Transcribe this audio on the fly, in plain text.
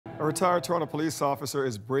A retired Toronto police officer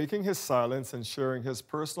is breaking his silence and sharing his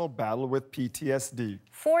personal battle with PTSD.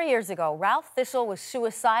 4 years ago, Ralph Thistle was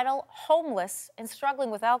suicidal, homeless, and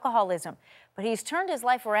struggling with alcoholism. But he's turned his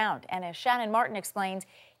life around, and as Shannon Martin explains,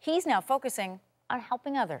 he's now focusing on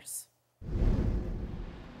helping others.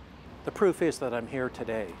 The proof is that I'm here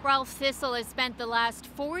today. Ralph Thistle has spent the last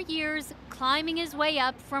 4 years climbing his way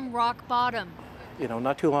up from rock bottom. You know,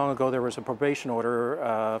 not too long ago there was a probation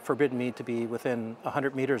order forbidding me to be within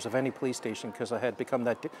 100 meters of any police station because I had become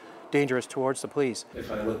that dangerous towards the police.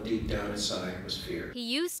 If I looked deep down inside, it was fear. He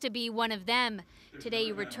used to be one of them. Today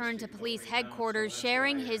he returned to police headquarters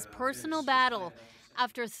sharing his personal battle.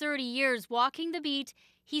 After 30 years walking the beat,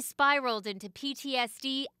 he spiraled into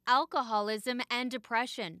PTSD, alcoholism, and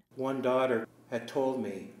depression. One daughter had told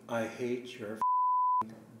me, "I hate your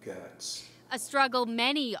guts." A struggle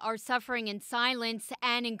many are suffering in silence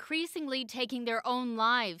and increasingly taking their own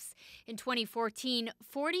lives. In 2014,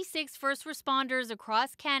 46 first responders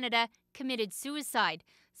across Canada committed suicide.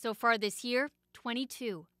 So far this year,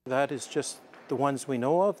 22. That is just the ones we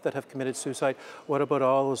know of that have committed suicide. What about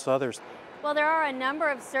all those others? Well, there are a number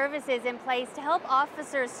of services in place to help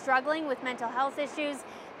officers struggling with mental health issues.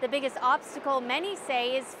 The biggest obstacle, many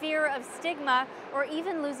say, is fear of stigma or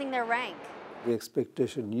even losing their rank. The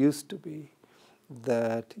expectation used to be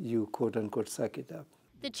that you quote-unquote suck it up.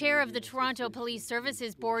 The chair of the Toronto Police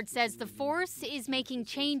Services Board says the force is making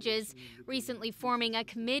changes, recently forming a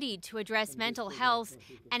committee to address mental health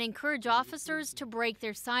and encourage officers to break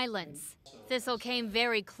their silence. Thistle came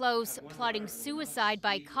very close, plotting suicide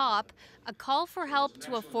by cop. A call for help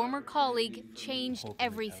to a former colleague changed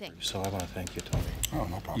everything. So I want to thank you, Tony. Oh,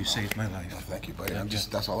 no problem. You saved my life. No, thank you, buddy.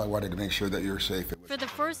 That's all I wanted, to make sure that you're safe. For the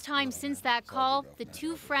first time since that call, the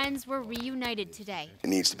two friends were reunited today. It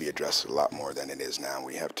needs to be addressed a lot more than it is now.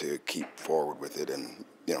 We have to keep forward with it and,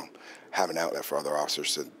 have an outlet for other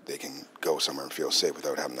officers so they can go somewhere and feel safe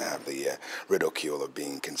without having to have the ridicule of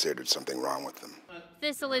being considered something wrong with them.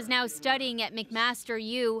 Thistle is now studying at McMaster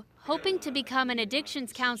U, hoping to become an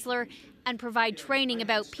addictions counselor and provide training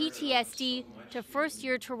about PTSD to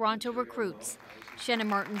first-year Toronto recruits. Shannon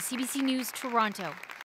Martin, CBC News, Toronto.